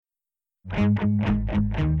Welcome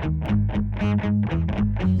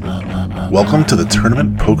to the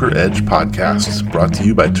Tournament Poker Edge podcast, brought to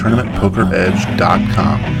you by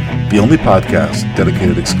TournamentPokerEdge.com, the only podcast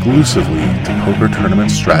dedicated exclusively to poker tournament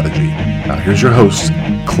strategy. Now here's your host,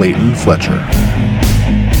 Clayton Fletcher.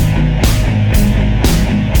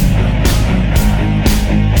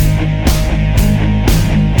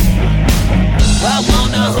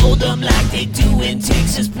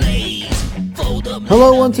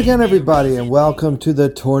 Hello once again, everybody, and welcome to the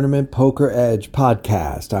Tournament Poker Edge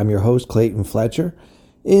podcast. I'm your host, Clayton Fletcher,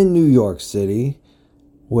 in New York City,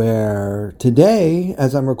 where today,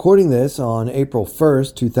 as I'm recording this on April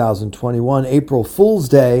 1st, 2021, April Fool's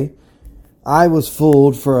Day, I was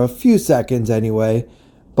fooled for a few seconds anyway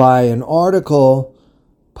by an article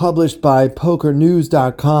published by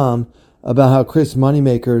PokerNews.com about how Chris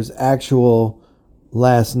Moneymaker's actual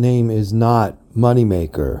last name is not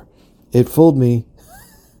Moneymaker. It fooled me.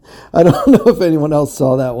 I don't know if anyone else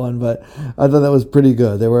saw that one, but I thought that was pretty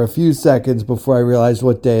good. There were a few seconds before I realized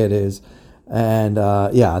what day it is. And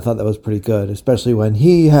I thought that was pretty good, especially when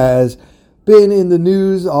he has been in the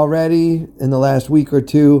news already in the last week or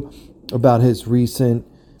two about his recent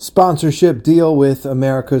sponsorship deal with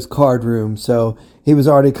America's Card Room. So he was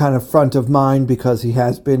already kind of front of mind because he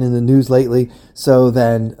has been in the news lately. So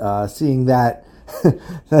then seeing that,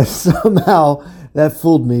 that somehow that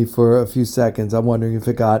fooled me for a few seconds. I'm wondering if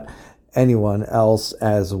it got anyone else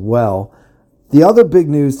as well. The other big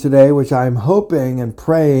news today, which I'm hoping and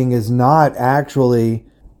praying is not actually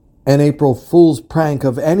an April Fool's prank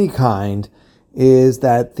of any kind, is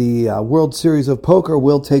that the World Series of Poker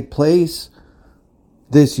will take place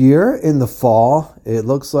this year in the fall. It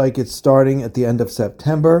looks like it's starting at the end of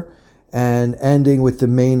September and ending with the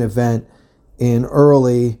main event in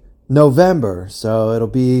early November. So it'll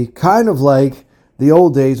be kind of like the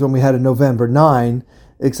old days when we had a November 9,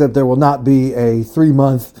 except there will not be a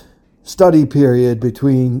 3-month study period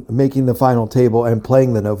between making the final table and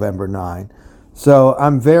playing the November 9. So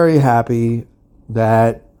I'm very happy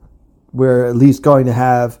that we're at least going to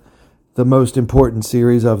have the most important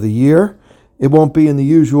series of the year. It won't be in the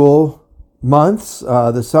usual months,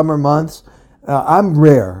 the summer months. I'm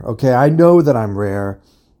rare, okay? I know that I'm rare.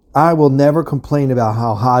 I will never complain about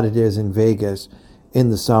how hot it is in Vegas in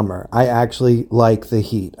the summer. I actually like the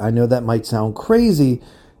heat. I know that might sound crazy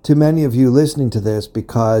to many of you listening to this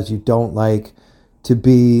because you don't like to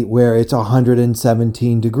be where it's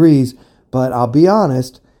 117 degrees, but I'll be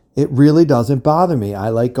honest, it really doesn't bother me. I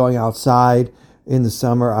like going outside in the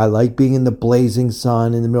summer. I like being in the blazing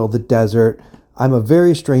sun in the middle of the desert. I'm a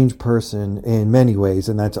very strange person in many ways,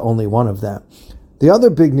 and that's only one of them. The other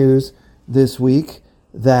big news this week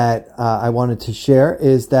that I wanted to share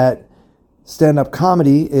is that stand-up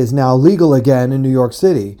comedy is now legal again in New York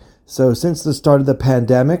City. So since the start of the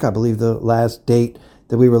pandemic, I believe the last date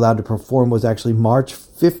that we were allowed to perform was actually March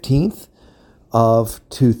 15th of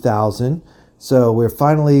 2000. So we're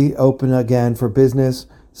finally open again for business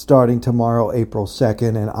starting tomorrow, April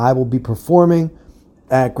 2nd. And I will be performing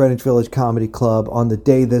at Greenwich Village Comedy Club on the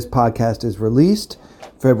day this podcast is released,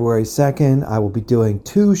 February 2nd. I will be doing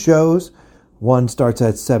 2 shows. One starts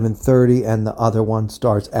at 7:30 and the other one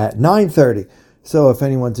starts at 9:30. So if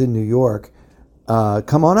anyone's in New York,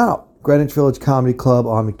 come on out. Greenwich Village Comedy Club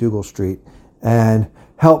on McDougal Street and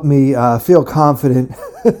help me feel confident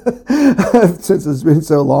since it's been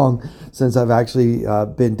so long since I've actually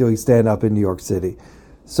been doing stand-up in New York City.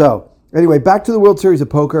 So anyway, back to the World Series of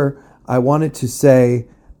Poker. I wanted to say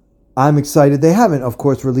I'm excited. They haven't, of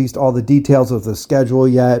course, released all the details of the schedule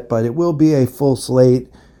yet, but it will be a full slate.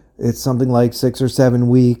 It's something like 6 or 7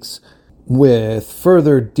 weeks with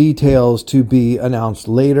further details to be announced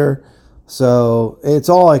later. So it's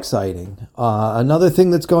all exciting. Another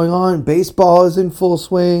thing that's going on, baseball is in full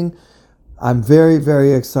swing. I'm very,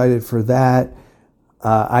 very excited for that.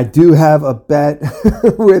 I do have a bet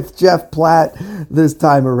with Jeff Platt this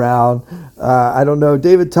time around. I don't know.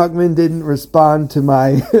 David Tuckman didn't respond to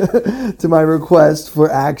my to my request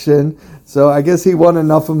for action. So I guess he won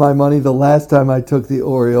enough of my money the last time I took the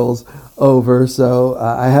Orioles over. So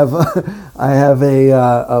I have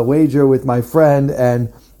a wager with my friend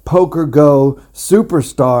and Poker Go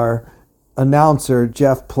superstar announcer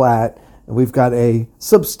Jeff Platt. And we've got a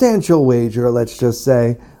substantial wager, let's just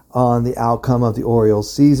say, on the outcome of the Orioles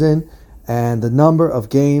season. And the number of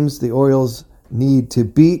games the Orioles need to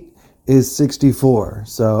beat is 64.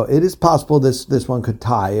 So it is possible this one could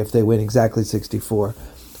tie if they win exactly 64.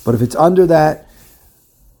 But if it's under that,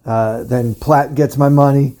 then Platt gets my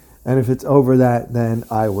money And if it's over that, then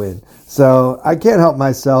I win. So I can't help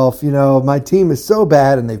myself. My team is so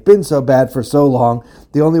bad and they've been so bad for so long.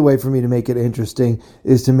 The only way for me to make it interesting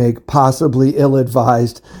is to make possibly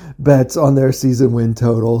ill-advised bets on their season win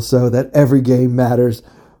total so that every game matters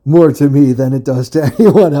more to me than it does to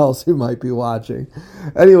anyone else who might be watching.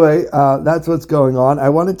 Anyway, that's what's going on. I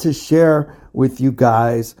wanted to share with you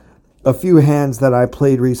guys a few hands that I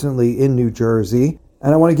played recently in New Jersey.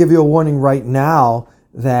 And I want to give you a warning right now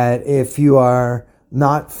that if you are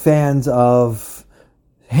not fans of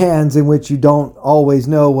hands in which you don't always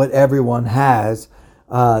know what everyone has,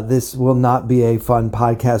 this will not be a fun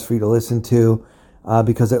podcast for you to listen to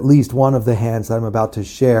because at least one of the hands that I'm about to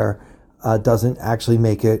share doesn't actually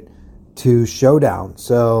make it to Showdown.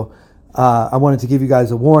 So I wanted to give you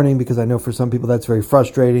guys a warning because I know for some people that's very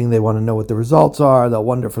frustrating. They want to know what the results are. They'll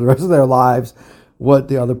wonder for the rest of their lives what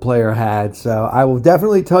the other player had. So I will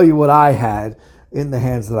definitely tell you what I had in the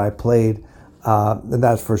hands that I played, and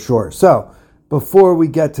that's for sure. So before we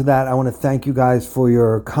get to that, I want to thank you guys for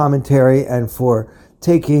your commentary and for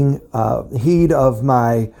taking heed of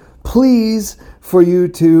my pleas for you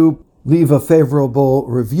to leave a favorable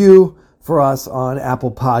review for us on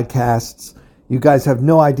Apple Podcasts. You guys have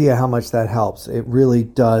no idea how much that helps. It really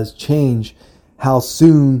does change how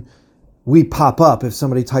soon we pop up if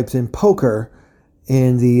somebody types in poker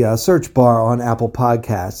in the search bar on Apple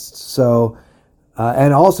Podcasts. So,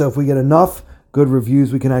 and also if we get enough good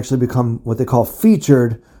reviews, we can actually become what they call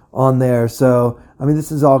featured on there. So,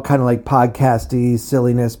 this is all kind of like podcasty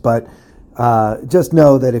silliness, but just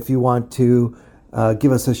know that if you want to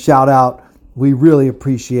give us a shout out, we really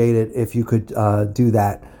appreciate it if you could do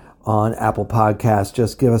that on Apple Podcasts.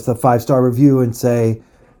 Just give us a 5-star review and say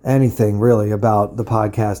anything really about the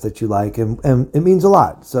podcast that you like, and it means a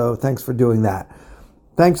lot. So thanks for doing that.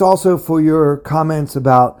 Thanks also for your comments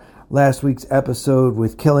about last week's episode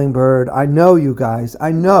with Killingbird. I know you guys,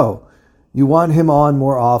 you want him on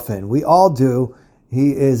more often. We all do.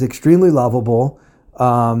 He is extremely lovable.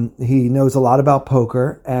 He knows a lot about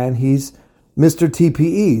poker, and he's Mr.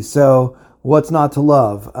 TPE. So what's not to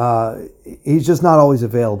love? He's just not always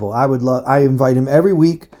available. I invite him every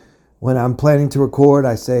week when I'm planning to record.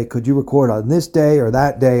 I say, could you record on this day or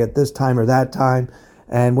that day at this time or that time?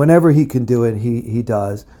 And whenever he can do it, he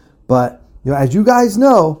does. But as you guys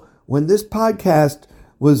know, when this podcast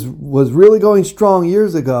was really going strong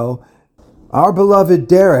years ago, our beloved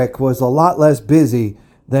Derek was a lot less busy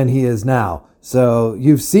than he is now. So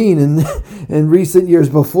you've seen in recent years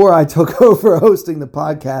before I took over hosting the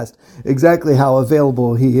podcast exactly how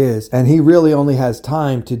available he is. And he really only has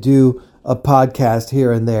time to do a podcast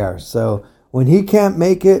here and there. So when he can't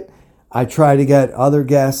make it, I try to get other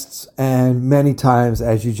guests. And many times,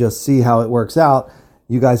 as you just see how it works out,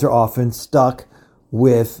 you guys are often stuck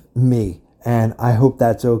with me. And I hope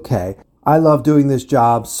that's okay. I love doing this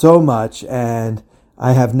job so much, and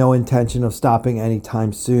I have no intention of stopping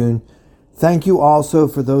anytime soon. Thank you also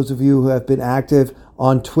for those of you who have been active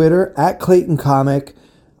on Twitter at Clayton Comic,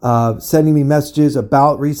 sending me messages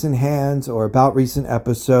about recent hands or about recent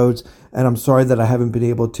episodes. And I'm sorry that I haven't been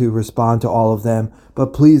able to respond to all of them.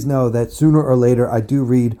 But please know that sooner or later, I do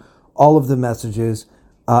read all of the messages.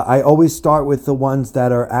 I always start with the ones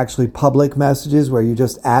that are actually public messages where you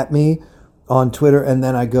just at me on Twitter, and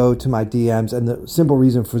then I go to my DMs. And the simple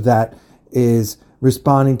reason for that is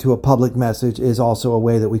responding to a public message is also a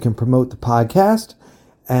way that we can promote the podcast.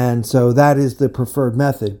 And so that is the preferred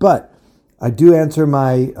method. But I do answer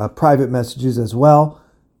my private messages as well.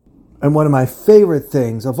 And one of my favorite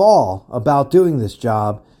things of all about doing this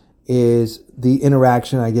job is the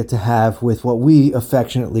interaction I get to have with what we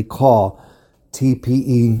affectionately call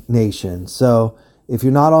TPE Nation. So if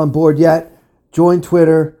you're not on board yet, join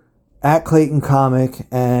Twitter at Clayton Comic,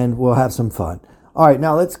 and we'll have some fun. All right,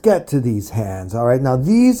 now let's get to these hands. All right, now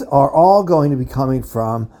these are all going to be coming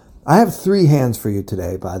from, I have 3 hands for you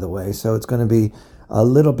today, by the way, so it's going to be a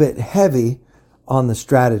little bit heavy on the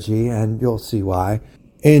strategy, and you'll see why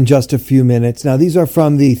in just a few minutes. Now, these are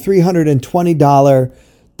from the $320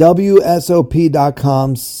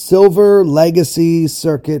 WSOP.com Silver Legacy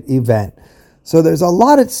Circuit event. So there's a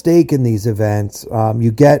lot at stake in these events.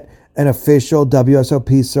 You get an official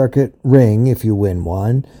WSOP circuit ring if you win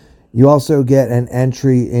one. You also get an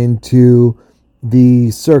entry into the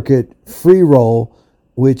circuit free roll,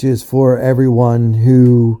 which is for everyone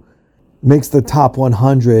who makes the top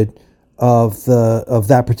 100 of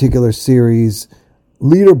that particular series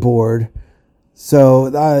leaderboard. So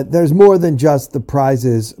there's more than just the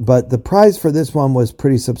prizes, but the prize for this one was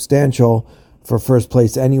pretty substantial for first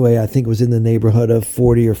place anyway. I think it was in the neighborhood of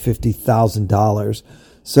 $40,000 or $50,000.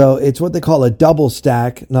 So it's what they call a double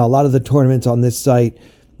stack. Now, a lot of the tournaments on this site,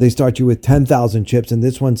 they start you with 10,000 chips, and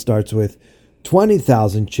this one starts with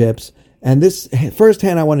 20,000 chips. And this first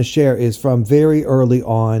hand I want to share is from very early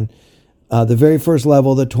on. The very first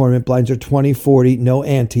level of the tournament, blinds are 20-40, no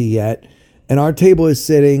ante yet. And our table is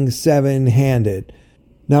sitting 7-handed.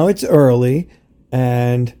 Now it's early,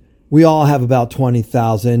 and we all have about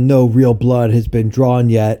 20,000. No real blood has been drawn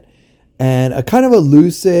yet. And a kind of a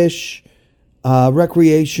loose-ish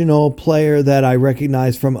recreational player that I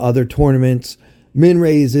recognize from other tournaments min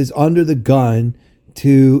raises under the gun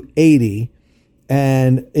to 80.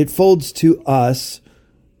 And it folds to us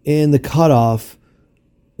in the cutoff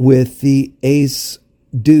with the ace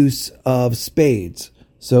deuce of spades.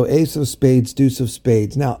 So ace of spades, deuce of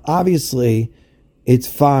spades. Now, obviously, it's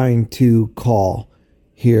fine to call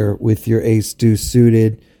here with your ace deuce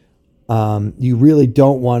suited. You really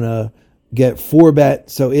don't want to get 4-bet.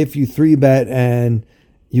 So if you 3-bet and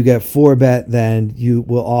you get 4-bet, then you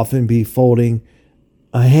will often be folding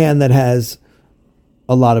a hand that has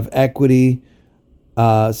a lot of equity.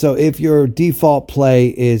 So if your default play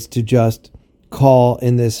is to just call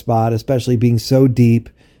in this spot, especially being so deep,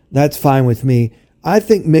 that's fine with me. I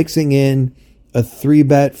think mixing in a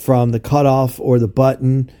 3-bet from the cutoff or the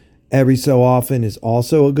button every so often is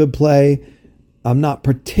also a good play. I'm not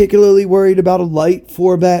particularly worried about a light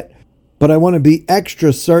 4-bet, but I want to be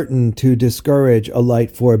extra certain to discourage a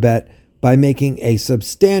light 4-bet by making a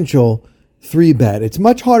substantial 3-bet. It's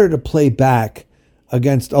much harder to play back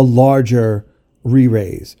against a larger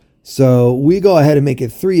re-raise. So we go ahead and make it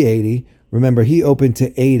 380. Remember, he opened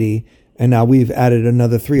to 80, and now we've added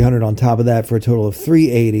another 300 on top of that for a total of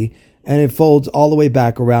 380, and it folds all the way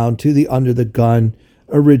back around to the under the gun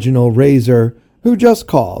original raiser who just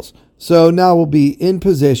calls. So now we'll be in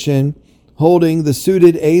position holding the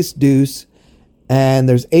suited ace deuce, and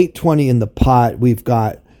there's 820 in the pot. We've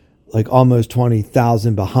got like almost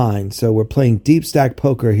 20,000 behind. So we're playing deep stack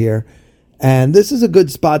poker here, and this is a good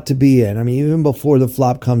spot to be in. I mean, even before the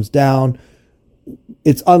flop comes down,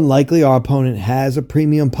 it's unlikely our opponent has a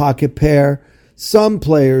premium pocket pair. Some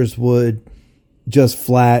players would just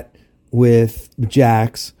flat with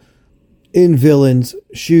jacks in villain's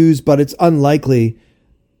shoes, but it's unlikely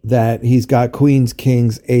that he's got queens,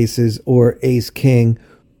 kings, aces, or ace king.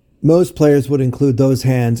 Most players would include those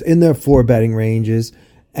hands in their 4-betting ranges,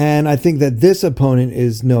 and I think that this opponent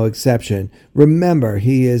is no exception. Remember,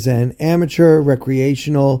 he is an amateur,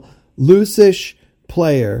 recreational, loose-ish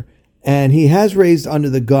player, and he has raised under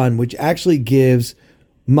the gun, which actually gives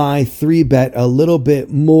my 3-bet a little bit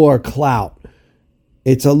more clout.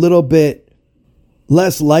 It's a little bit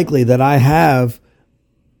less likely that I have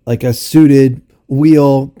like a suited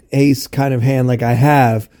wheel ace kind of hand like I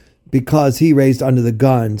have because he raised under the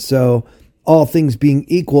gun. So all things being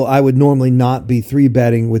equal, I would normally not be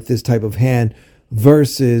 3-betting with this type of hand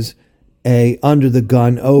versus a under the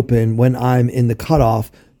gun open when I'm in the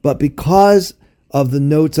cutoff. But because of the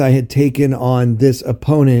notes I had taken on this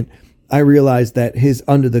opponent, I realized that his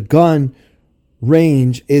under the gun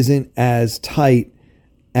range isn't as tight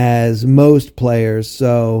as most players.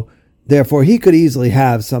 So therefore, he could easily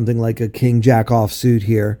have something like a king jack offsuit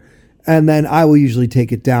here. And then I will usually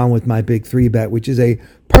take it down with my big 3-bet, which is a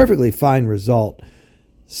perfectly fine result.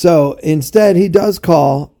 So instead, he does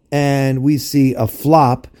call, and we see a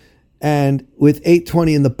flop. And with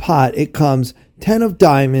 820 in the pot, it comes 10 of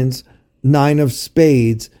diamonds, 9 of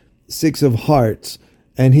spades, 6 of hearts.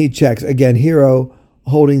 And he checks. Again, hero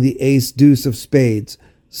holding the ace deuce of spades.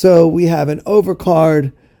 So we have an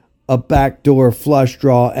overcard, a backdoor flush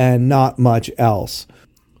draw, and not much else.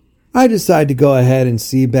 I decide to go ahead and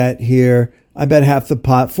c-bet here. I bet half the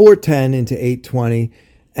pot, 410 into 820,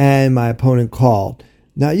 and my opponent called.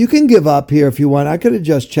 Now, you can give up here if you want. I could have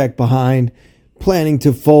just checked behind, planning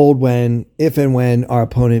to fold if and when our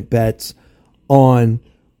opponent bets on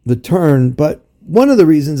the turn. But one of the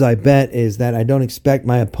reasons I bet is that I don't expect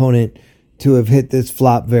my opponent to have hit this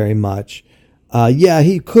flop very much. Yeah,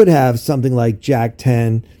 he could have something like Jack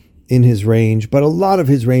 10 in his range, but a lot of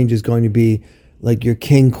his range is going to be like your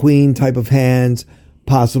king queen type of hands,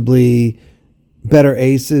 possibly better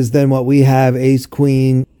aces than what we have, ace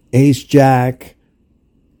queen, ace jack,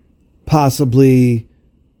 possibly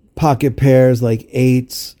pocket pairs like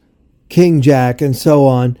eights, king jack, and so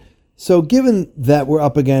on. So given that we're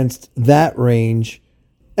up against that range,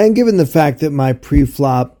 and given the fact that my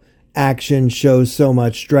pre-flop action shows so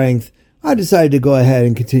much strength, I decided to go ahead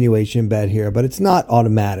and continuation bet here, but it's not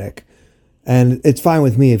automatic. And it's fine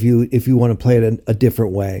with me if you want to play it a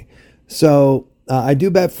different way. So I do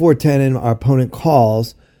bet 410 and our opponent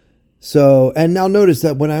calls. So, and now notice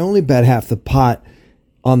that when I only bet half the pot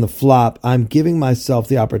on the flop, I'm giving myself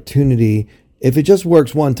the opportunity If it just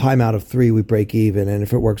works one time out of 3, we break even. And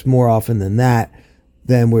if it works more often than that,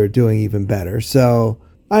 then we're doing even better. So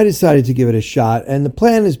I decided to give it a shot. And the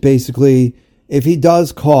plan is basically, if he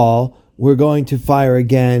does call, we're going to fire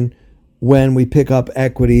again when we pick up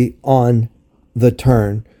equity on the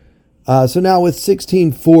turn. So now with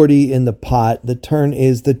 1640 in the pot, the turn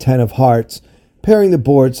is the 10 of hearts, pairing the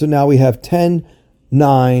board. So now we have 10,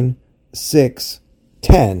 9, 6,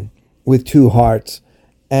 10 with 2 hearts.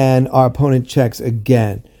 And our opponent checks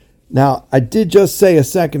again. Now, I did just say a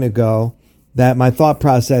second ago that my thought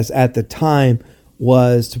process at the time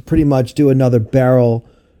was to pretty much do another barrel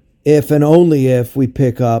if and only if we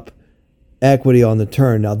pick up equity on the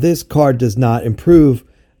turn. Now, this card does not improve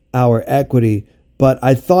our equity, but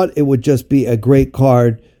I thought it would just be a great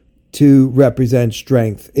card to represent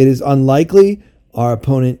strength. It is unlikely our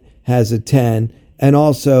opponent has a 10, and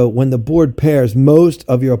also when the board pairs, most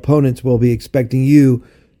of your opponents will be expecting you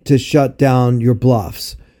to shut down your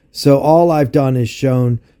bluffs. So all I've done is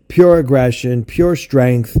shown pure aggression, pure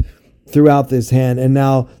strength throughout this hand, and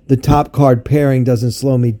now the top card pairing doesn't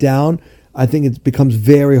slow me down. I think it becomes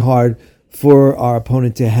very hard for our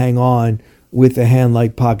opponent to hang on with a hand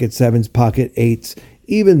like pocket 7s, pocket 8s,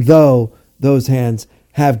 even though those hands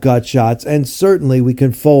have gut shots. And certainly we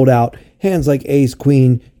can fold out hands like ace,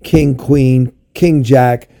 queen, king,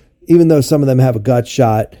 jack, even though some of them have a gut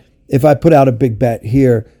shot. If I put out a big bet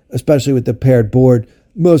here, especially with the paired board,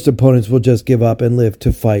 most opponents will just give up and live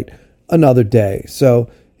to fight another day. So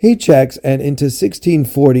he checks, and into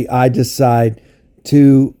 1640, I decide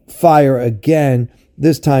to fire again,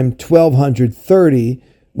 this time 1230,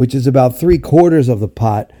 which is about 3/4 of the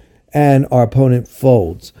pot, and our opponent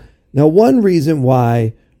folds. Now, one reason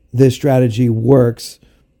why this strategy works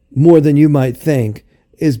more than you might think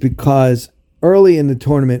is because early in the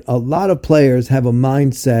tournament, a lot of players have a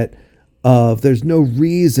mindset of there's no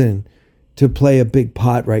reason to play a big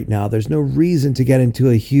pot right now. There's no reason to get into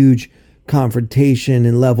a huge confrontation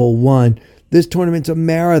in level 1. This tournament's a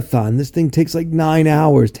marathon. This thing takes like 9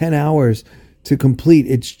 hours, 10 hours to complete.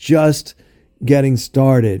 It's just getting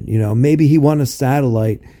started. You know, maybe he won a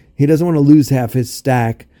satellite. He doesn't want to lose half his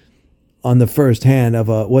stack on the first hand of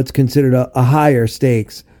what's considered a higher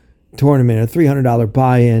stakes tournament. A $300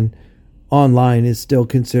 buy-in online is still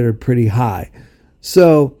considered pretty high.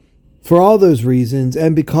 So for all those reasons,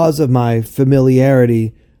 and because of my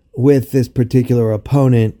familiarity with this particular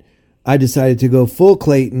opponent, I decided to go full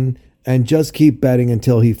Clayton and just keep betting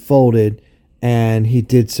until he folded, and he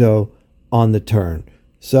did so on the turn.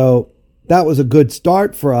 So that was a good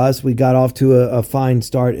start for us. We got off to a fine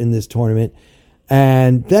start in this tournament,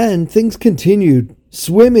 and then things continued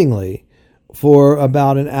swimmingly for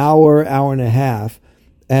about an hour, hour and a half,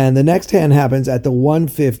 and the next hand happens at the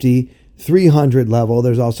 150 300 level.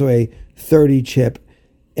 There's also a 30 chip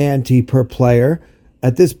ante per player.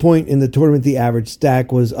 At this point in the tournament, the average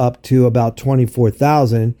stack was up to about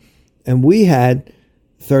 24,000, and we had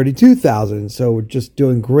 32,000. So we're just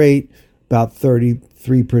doing great, about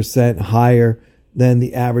 33% higher than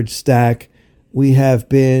the average stack. We have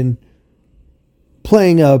been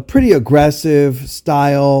playing a pretty aggressive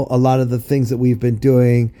style. A lot of the things that we've been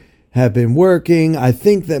doing have been working. I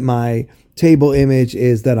think that my table image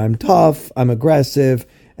is that I'm tough, I'm aggressive,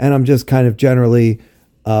 and I'm just kind of generally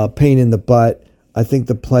pain in the butt. I think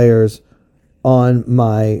the players on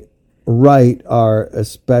my right are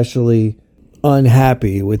especially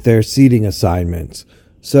unhappy with their seating assignments.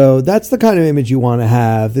 So that's the kind of image you want to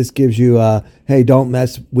have. This gives you a, hey, don't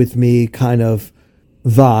mess with me kind of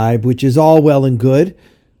vibe, which is all well and good.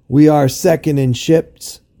 We are second in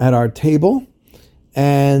chips at our table.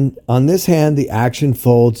 And on this hand, the action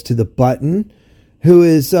folds to the button, who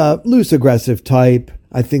is a loose aggressive type.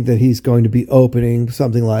 I think that he's going to be opening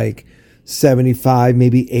something like 75,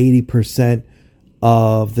 maybe 80%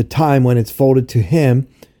 of the time when it's folded to him.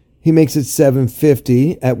 He makes it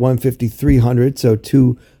 750 at 150 300, so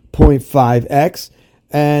 2.5x.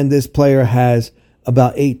 And this player has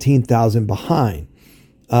about 18,000 behind.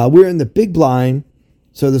 We're in the big blind,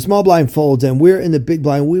 so the small blind folds, and we're in the big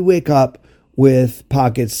blind. We wake up with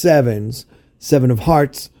pocket 7s, 7 of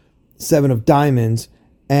hearts, 7 of diamonds,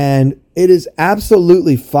 and it is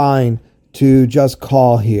absolutely fine to just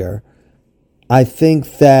call here. I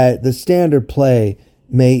think that the standard play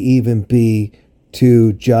may even be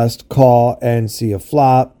to just call and see a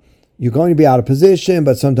flop. You're going to be out of position,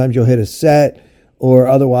 but sometimes you'll hit a set or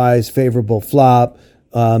otherwise favorable flop.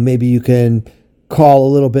 Maybe you can call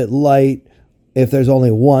a little bit light if there's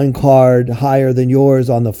only one card higher than yours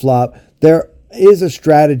on the flop. There is a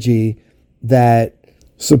strategy that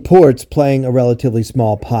supports playing a relatively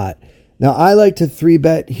small pot. Now, I like to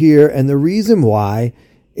 3-bet here, and the reason why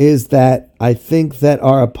is that I think that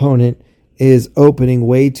our opponent is opening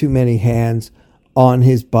way too many hands on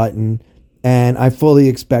his button, and I fully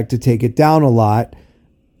expect to take it down a lot.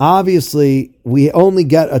 Obviously, we only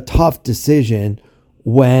get a tough decision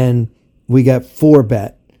when we get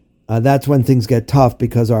 4-bet. That's when things get tough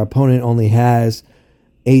because our opponent only has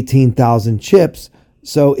 18,000 chips.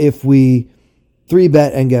 So if we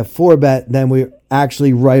 3-bet and get 4-bet, then we're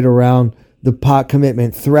actually right around the pot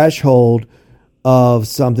commitment threshold of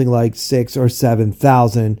something like 6,000 or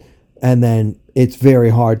 7,000. And then it's very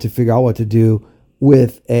hard to figure out what to do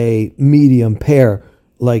with a medium pair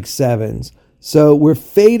like sevens. So we're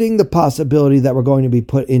fading the possibility that we're going to be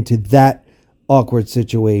put into that awkward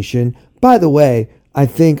situation. By the way, I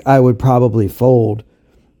think I would probably fold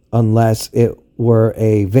unless it were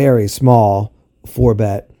a very small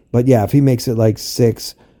 4-bet. But yeah, if he makes it like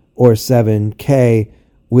 6 or 7K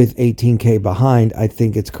with 18K behind, I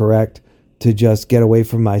think it's correct to just get away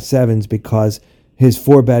from my sevens because his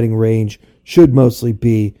 4-betting range should mostly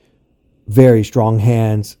be very strong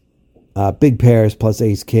hands, big pairs plus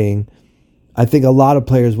ace king. I think a lot of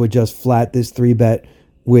players would just flat this 3-bet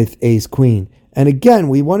with ace queen. And again,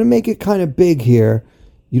 we want to make it kind of big here.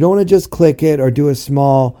 You don't want to just click it or do a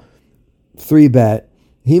small 3-bet.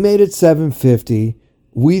 He made it 750.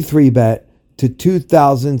 We 3-bet to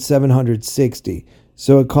 2,760.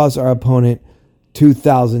 So it costs our opponent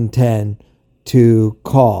 2,010 to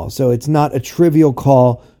call. So it's not a trivial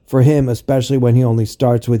call for him, especially when he only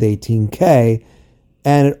starts with 18K.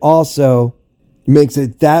 And it also makes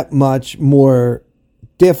it that much more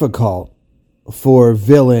difficult for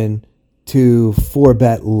Villain to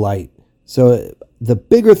 4-bet light. So the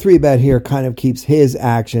bigger 3-bet here kind of keeps his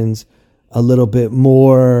actions a little bit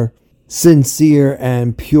more sincere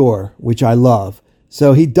and pure, which I love.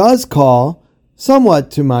 So he does call,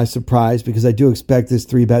 somewhat to my surprise, because I do expect this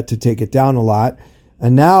 3-bet to take it down a lot.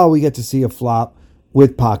 And now we get to see a flop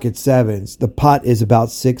with pocket sevens. The pot is about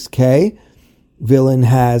 6K. Villain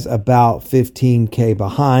has about 15K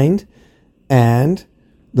behind. And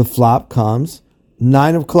the flop comes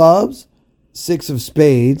 9 of clubs, 6 of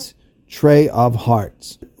spades, tray of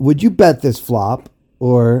hearts. Would you bet this flop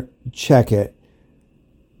or check it?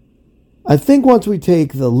 I think once we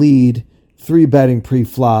take the lead 3-betting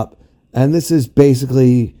pre-flop, and this is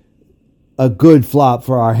basically a good flop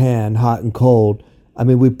for our hand, hot and cold. I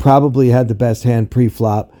mean, we probably had the best hand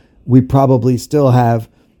pre-flop. We probably still have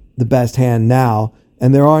the best hand now,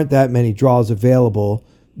 and there aren't that many draws available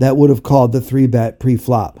that would have called the 3-bet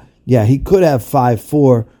pre-flop. Yeah, he could have 5-4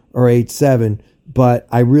 or 8-7, but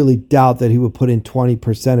I really doubt that he would put in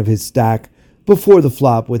 20% of his stack before the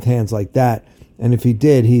flop with hands like that. And if he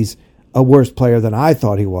did, he's a worse player than I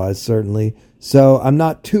thought he was, certainly. So I'm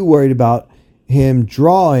not too worried about him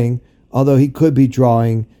drawing, although he could be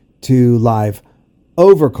drawing to live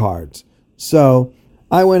overcards. So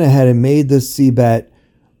I went ahead and made the C-bet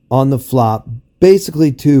on the flop,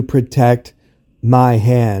 basically to protect my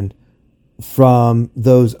hand from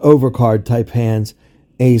those overcard type hands,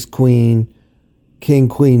 ace, queen, king,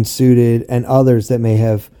 queen suited, and others that may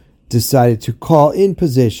have decided to call in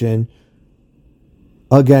position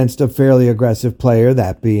against a fairly aggressive player,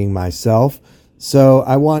 that being myself. So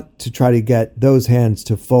I want to try to get those hands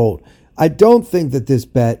to fold. I don't think that this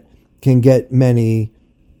bet can get many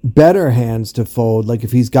better hands to fold. Like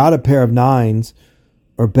if he's got a pair of 9s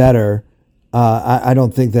or better, I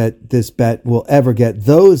don't think that this bet will ever get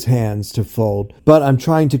those hands to fold. But I'm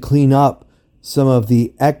trying to clean up some of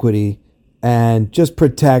the equity and just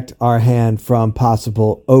protect our hand from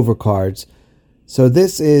possible overcards. So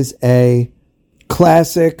this is a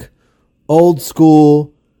classic, old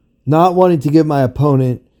school, not wanting to give my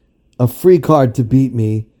opponent a free card to beat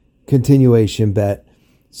me continuation bet.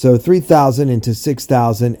 So 3,000 into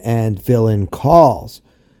 6,000 and Villain calls.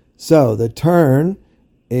 So the turn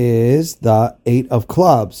is the 8 of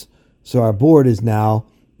clubs. So our board is now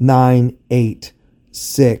 9, 8,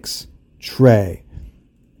 6, tray.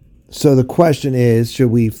 So the question is,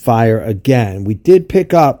 should we fire again? We did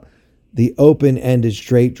pick up the open-ended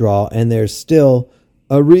straight draw, and there's still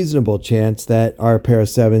a reasonable chance that our pair of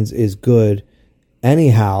sevens is good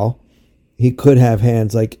anyhow. He could have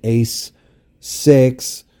hands like ace,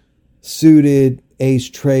 6, suited, ace,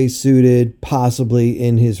 tray suited, possibly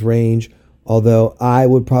in his range, although I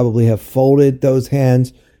would probably have folded those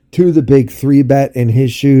hands to the big 3-bet in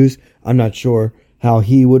his shoes. I'm not sure how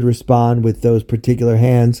he would respond with those particular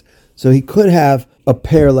hands. So he could have a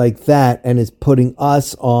pair like that and is putting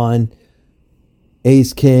us on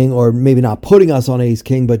ace king, or maybe not putting us on ace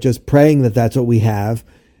king, but just praying that that's what we have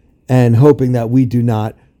and hoping that we do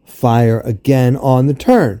not fire again on the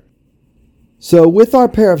turn. So with our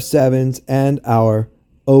pair of sevens and our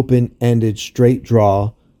open-ended straight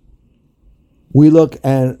draw, we look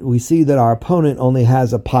and we see that our opponent only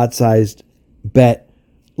has a pot-sized bet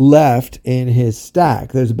left in his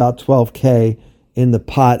stack. There's about 12K in the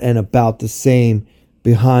pot and about the same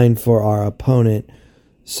behind for our opponent.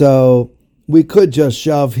 So we could just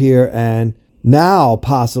shove here and now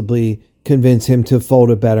possibly convince him to fold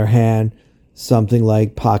a better hand. Something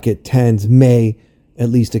like pocket tens may at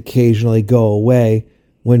least occasionally go away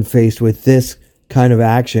when faced with this kind of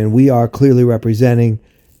action. We are clearly representing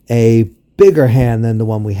a bigger hand than the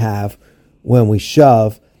one we have when we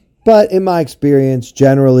shove. But in my experience,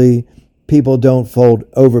 generally, people don't fold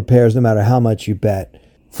over pairs no matter how much you bet.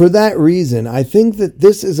 For that reason, I think that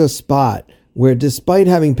this is a spot where, despite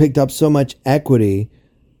having picked up so much equity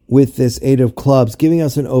with this 8 of clubs, giving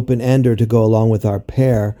us an open-ender to go along with our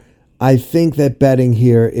pair, I think that betting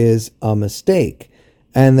here is a mistake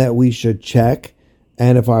and that we should check.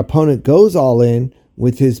 And if our opponent goes all in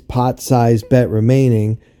with his pot-sized bet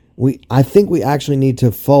remaining, I think we actually need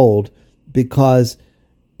to fold, because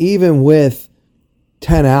even with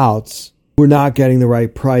 10 outs, we're not getting the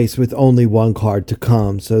right price with only one card to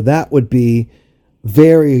come. So that would be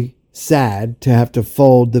very sad to have to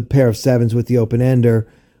fold the pair of sevens with the open-ender,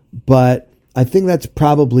 but I think that's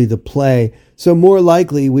probably the play. So more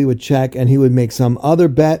likely we would check and he would make some other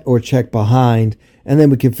bet or check behind, and then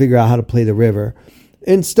we can figure out how to play the river.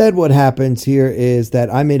 Instead, what happens here is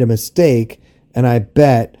that I made a mistake and I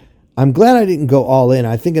bet. I'm glad I didn't go all in.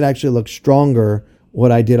 I think it actually looks stronger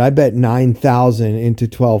what I did. I bet 9,000 into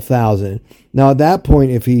 12,000. Now at that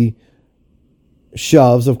point, if he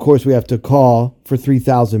shoves, of course we have to call for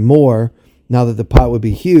 3,000 more now that the pot would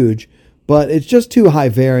be huge, but it's just too high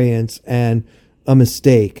variance and a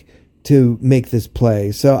mistake to make this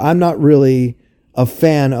play. So I'm not really a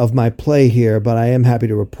fan of my play here, but I am happy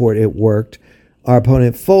to report it worked. Our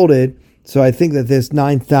opponent folded, so I think that this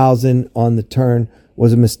 9,000 on the turn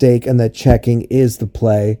was a mistake and that checking is the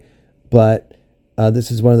play. But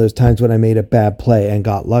this is one of those times when I made a bad play and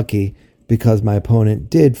got lucky because my opponent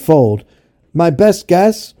did fold. My best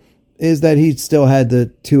guess is that he still had the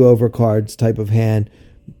 2 overcards type of hand.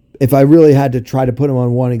 If I really had to try to put him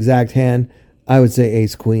on one exact hand, I would say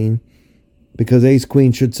ace-queen, because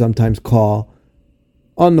ace-queen should sometimes call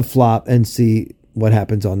on the flop and see what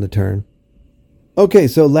happens on the turn. Okay,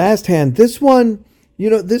 so last hand. This one,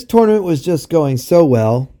 this tournament was just going so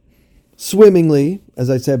well, swimmingly, as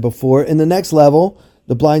I said before. In the next level,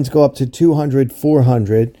 the blinds go up to 200,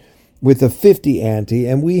 400 with a 50 ante,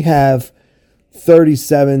 and we have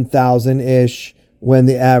 37,000-ish when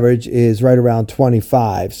the average is right around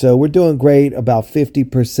 25. So we're doing great, about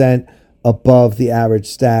 50% above the average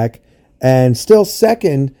stack, and still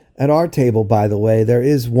second at our table, by the way. There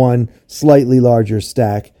is one slightly larger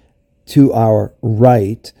stack to our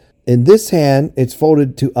right. In this hand, it's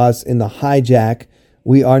folded to us in the hijack.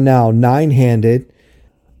 We are now 9-handed.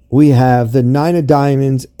 We have the 9 of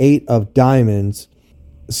diamonds, 8 of diamonds.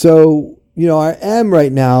 So, our M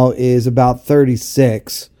right now is about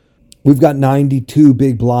 36. We've got 92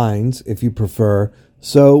 big blinds, if you prefer.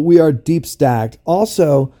 So we are deep stacked.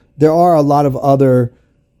 Also, there are a lot of other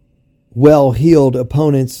well-heeled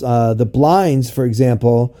opponents. The blinds, for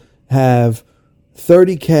example, have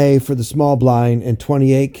 30K for the small blind and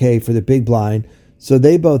 28K for the big blind. So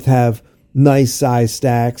they both have nice size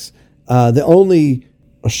stacks. The only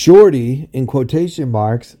shorty, in quotation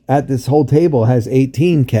marks, at this whole table has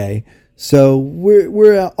 18K. So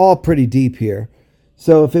we're all pretty deep here.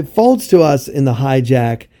 So if it folds to us in the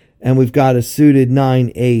hijack and we've got a suited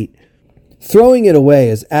 9-8, throwing it away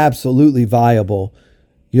is absolutely viable.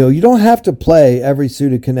 You don't have to play every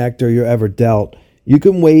suited connector you're ever dealt. You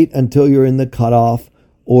can wait until you're in the cutoff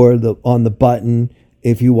or on the button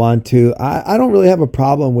if you want to. I don't really have a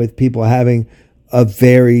problem with people having a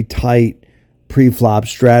very tight pre-flop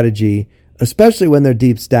strategy, especially when they're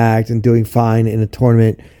deep stacked and doing fine in a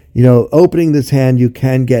tournament. Opening this hand, you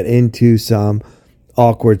can get into some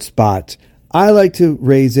awkward spots. I like to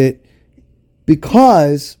raise it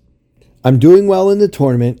because I'm doing well in the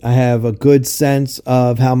tournament. I have a good sense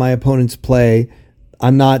of how my opponents play.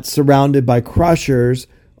 I'm not surrounded by crushers,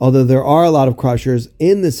 although there are a lot of crushers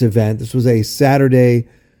in this event. This was a Saturday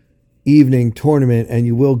evening tournament, and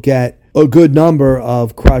you will get a good number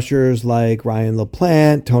of crushers like Ryan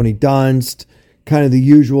LaPlante, Tony Dunst, kind of the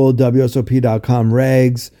usual WSOP.com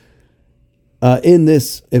regs in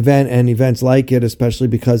this event and events like it, especially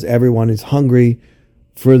because everyone is hungry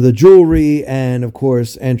for the jewelry and, of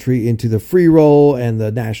course, entry into the free roll and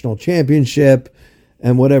the national championship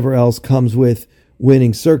and whatever else comes with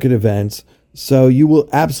winning circuit events. So you will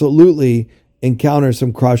absolutely encounter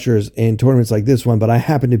some crushers in tournaments like this one, but I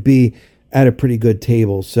happen to be at a pretty good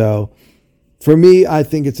table. So for me, I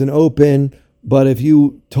think it's an open. But if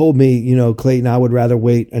you told me, Clayton, I would rather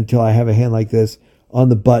wait until I have a hand like this on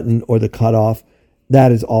the button or the cutoff,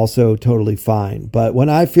 that is also totally fine. But when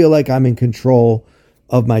I feel like I'm in control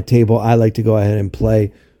of my table, I like to go ahead and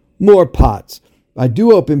play more pots. I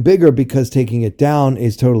do open bigger because taking it down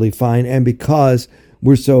is totally fine, and because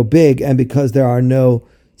we're so big, and because there are no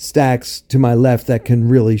stacks to my left that can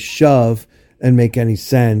really shove and make any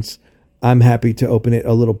sense, I'm happy to open it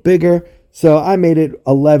a little bigger. So I made it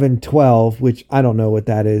 11-12, which I don't know what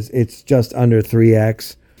that is. It's just under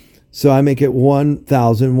 3x. So I make it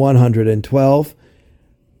 1,112.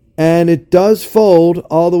 And it does fold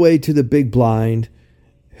all the way to the big blind,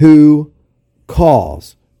 who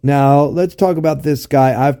calls. Now, let's talk about this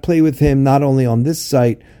guy. I've played with him not only on this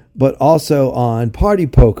site, but also on Party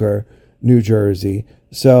Poker New Jersey.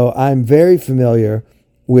 So I'm very familiar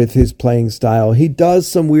with his playing style. He does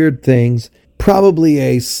some weird things. Probably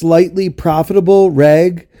a slightly profitable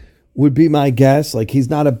reg would be my guess. Like, he's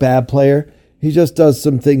not a bad player. He just does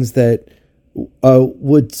some things that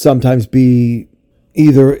would sometimes be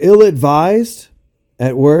either ill-advised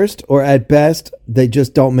at worst, or at best, they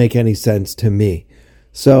just don't make any sense to me.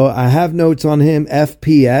 So I have notes on him.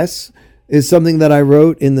 FPS is something that I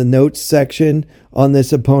wrote in the notes section on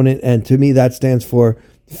this opponent, and to me that stands for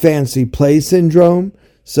fancy play syndrome.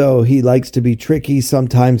 So he likes to be tricky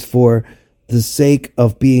sometimes for the sake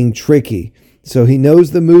of being tricky. So he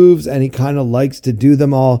knows the moves and he kind of likes to do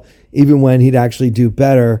them all, even when he'd actually do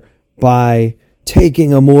better by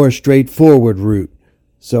taking a more straightforward route.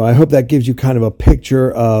 So I hope that gives you kind of a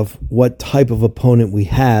picture of what type of opponent we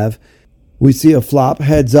have. We see a flop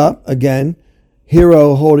heads up again.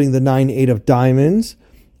 Hero holding the 9-8 of diamonds.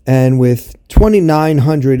 And with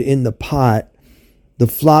 2,900 in the pot, the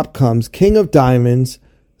flop comes King of diamonds,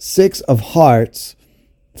 6 of hearts,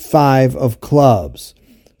 5 of clubs.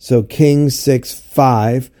 So King, 6,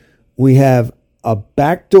 5. We have a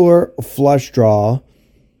backdoor flush draw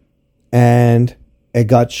and a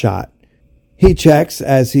gut shot. He checks,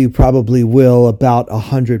 as he probably will about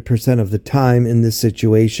 100% of the time in this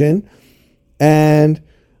situation. And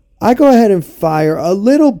I go ahead and fire a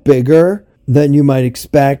little bigger than you might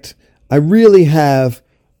expect. I really have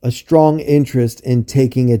a strong interest in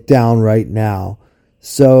taking it down right now.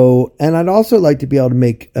 So, and I'd also like to be able to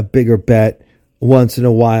make a bigger bet once in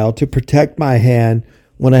a while to protect my hand.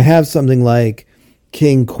 When I have something like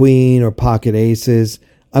king, queen, or pocket aces,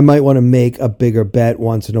 I might want to make a bigger bet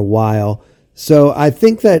once in a while. So I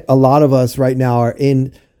think that a lot of us right now are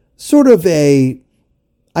in sort of an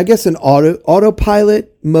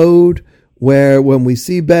autopilot mode, where when we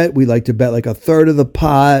see bet, we like to bet like a third of the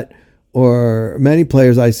pot, or many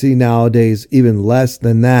players I see nowadays even less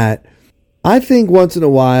than that. I think once in a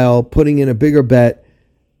while, putting in a bigger bet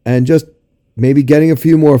and just maybe getting a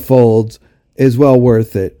few more folds is well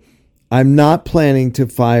worth it. I'm not planning to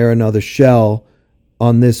fire another shell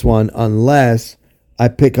on this one unless I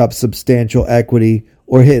pick up substantial equity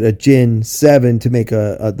or hit a gin 7 to make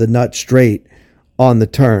the nut straight on the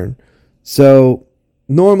turn. So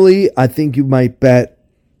normally I think you might bet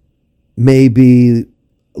maybe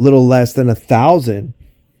a little less than 1,000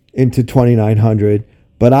 into 2,900.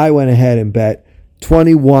 But I went ahead and bet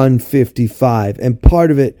 21.55, and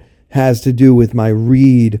part of it has to do with my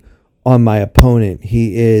read on my opponent.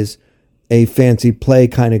 He is a fancy play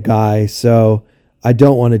kind of guy, so I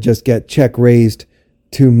don't want to just get check raised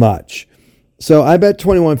too much. So I bet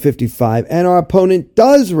 21.55, and our opponent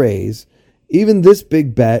does raise even this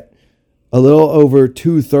big bet, a little over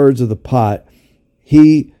 2/3 of the pot.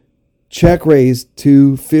 He check raised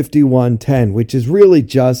to 51.10, which is really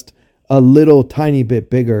just a little tiny bit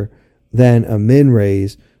bigger than a min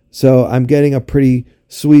raise. So I'm getting a pretty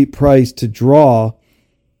sweet price to draw.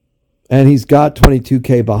 And he's got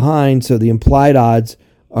 22K behind, so the implied odds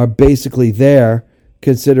are basically there,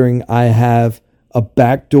 considering I have a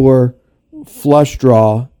backdoor flush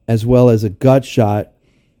draw as well as a gut shot.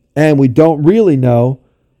 And we don't really know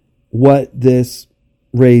what this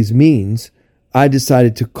raise means. I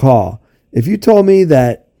decided to call. If you told me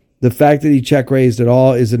that the fact that he check raised at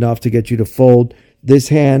all is enough to get you to fold this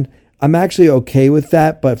hand, I'm actually okay with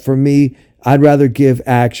that. But for me, I'd rather give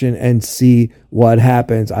action and see what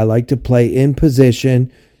happens. I like to play in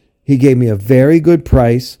position. He gave me a very good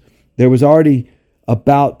price. There was already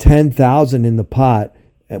about 10,000 in the pot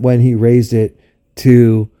when he raised it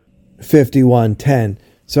to 51.10.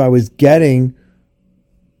 So I was getting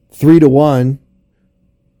 3-1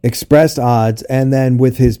 expressed odds, and then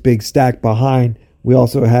with his big stack behind, we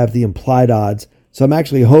also have the implied odds. So I'm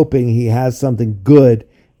actually hoping he has something good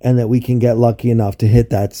and that we can get lucky enough to hit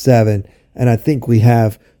that 7. And I think we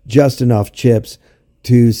have just enough chips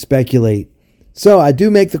to speculate. So I do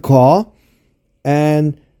make the call,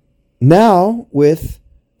 and now with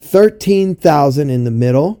 13,000 in the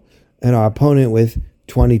middle and our opponent with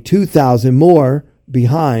 22,000 more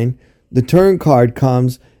behind, the turn card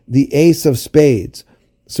comes the ace of spades.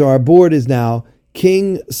 So our board is now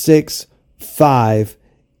king, 6, 5,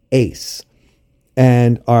 ace.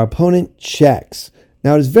 And our opponent checks.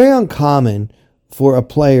 Now, it is very uncommon for a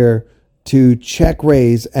player to check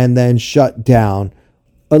raise and then shut down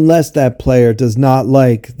unless that player does not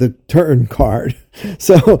like the turn card.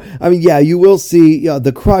 So, I mean, yeah, you will see,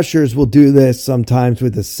 the crushers will do this sometimes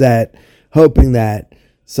with a set, hoping that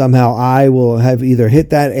somehow I will have either hit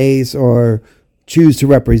that ace or choose to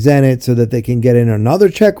represent it so that they can get in another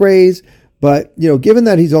check raise. But, given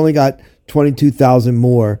that he's only got 22,000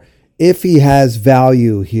 more, if he has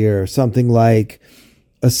value here, something like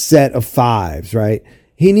a set of fives, right?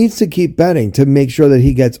 He needs to keep betting to make sure that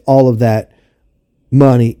he gets all of that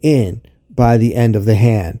money in by the end of the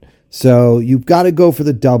hand. So you've got to go for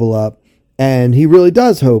the double up. And he really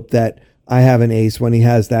does hope that I have an ace when he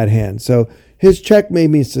has that hand. So his check made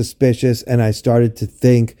me suspicious, and I started to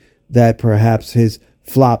think that perhaps his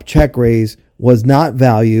flop check raise was not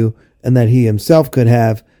value and that he himself could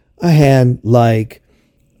have a hand like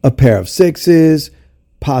a pair of sixes,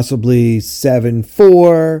 possibly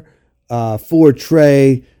 7-4, 4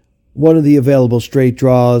 tray, one of the available straight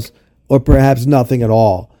draws, or perhaps nothing at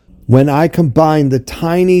all. When I combine the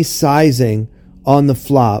tiny sizing on the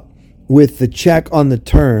flop with the check on the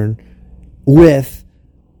turn with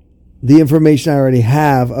the information I already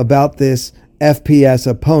have about this FPS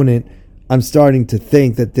opponent, I'm starting to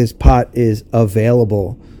think that this pot is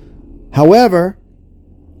available. However,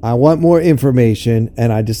 I want more information,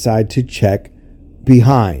 and I decide to check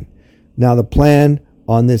behind. Now, the plan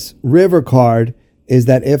on this river card is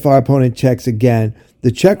that if our opponent checks again,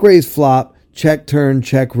 the check raise flop, check turn,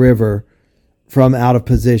 check river from out of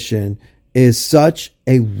position is such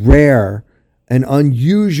a rare and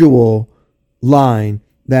unusual line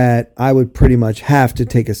that I would pretty much have to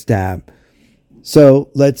take a stab. So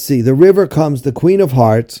let's see. The river comes the queen of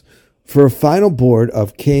hearts for a final board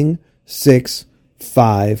of king, 6,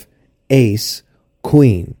 5, ace,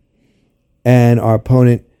 queen. And our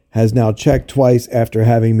opponent has now checked twice after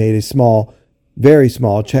having made a small, very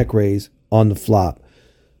small check raise on the flop.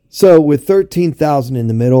 So with 13,000 in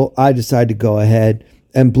the middle, I decide to go ahead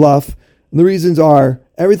and bluff. And the reasons are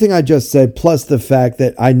everything I just said, plus the fact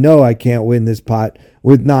that I know I can't win this pot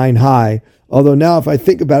with 9 high. Although now if I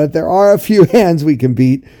think about it, there are a few hands we can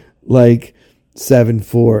beat, like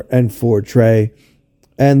 7-4 and 4 tray.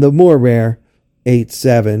 And the more rare,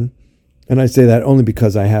 8-7. And I say that only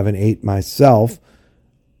because I have an 8 myself.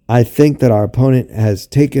 I think that our opponent has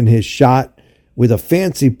taken his shot with a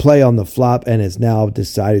fancy play on the flop and has now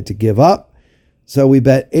decided to give up. So we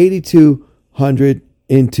bet 8,200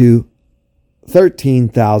 into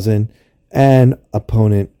 13,000 and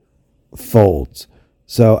opponent folds.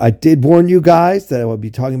 So I did warn you guys that I would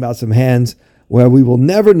be talking about some hands where we will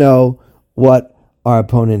never know what our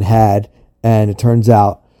opponent had. And it turns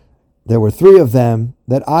out there were 3 of them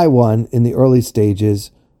that I won in the early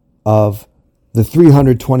stages of the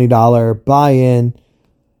 $320 buy-in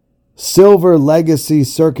Silver Legacy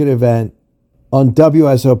Circuit event on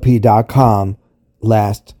WSOP.com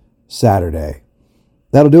last Saturday.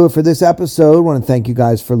 That'll do it for this episode. I want to thank you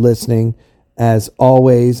guys for listening as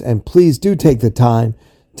always, and please do take the time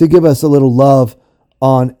to give us a little love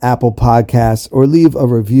on Apple Podcasts or leave a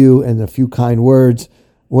review and a few kind words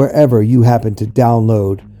wherever you happen to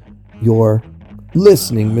download your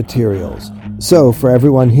listening materials. So for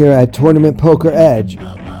everyone here at Tournament Poker Edge,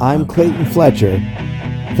 I'm Clayton Fletcher.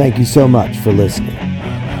 Thank you so much for listening.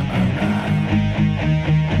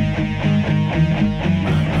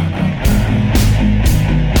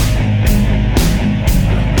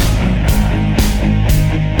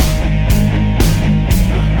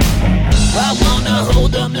 I wanna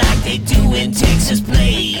hold them like they do in Texas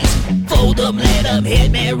plays. Fold them, let them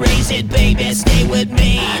hit me, raise it, baby, stay with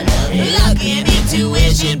me. Luck and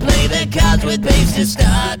intuition, play the cards with babes to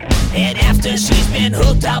start. And after she's been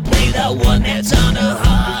hooked, I'll play the one that's on her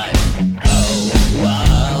heart. Oh,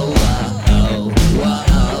 whoa, whoa, whoa,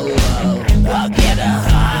 whoa. I'll get her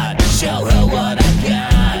heart, show her what I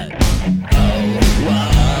got. Oh,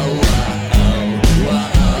 whoa, whoa, whoa,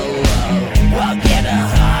 whoa. I'll get her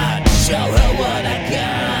heart, show her what I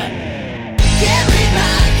got. Can't read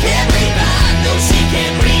mine, no she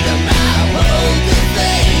can't read a mile. Poker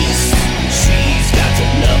face, she's got to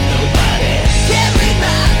love nobody. Can't read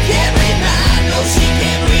mine, no she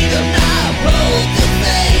can't read a mile. Poker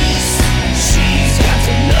face,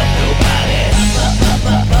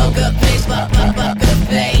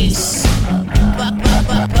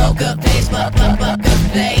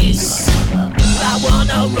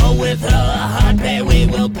 with her, a hot pair we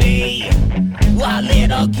will be. While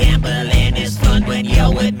little gambling is fun when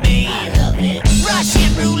you're with me. I love it.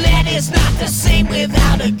 Russian roulette is not the same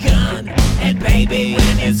without a gun. And baby,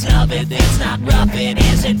 when it's love, if it's not rough, it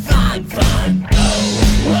isn't fun. Oh,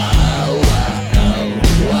 whoa, whoa,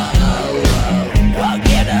 whoa, whoa. I'll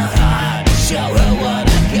get her hard, show her what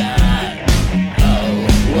I got. Oh,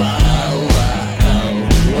 whoa, whoa,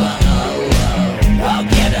 whoa, whoa. I'll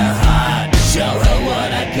get her hard, show her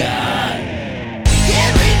what I got.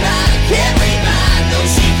 Can't read mine, no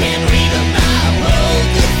she can't read my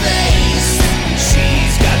poker face.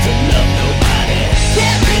 She's got to love nobody.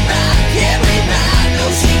 Can't read mine, no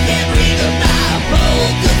she can't read my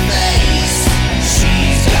poker face.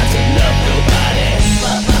 She's got to love nobody.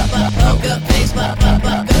 Poker face,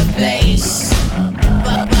 poker face.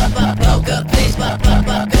 Poker face,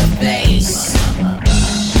 poker face.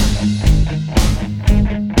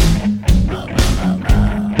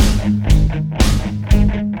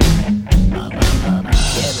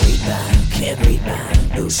 Can't read mine,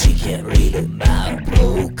 no she can't read my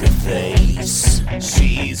poker face.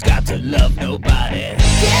 She's got to love nobody.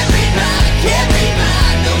 Can't read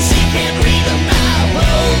mine, no she can't read my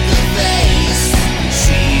poker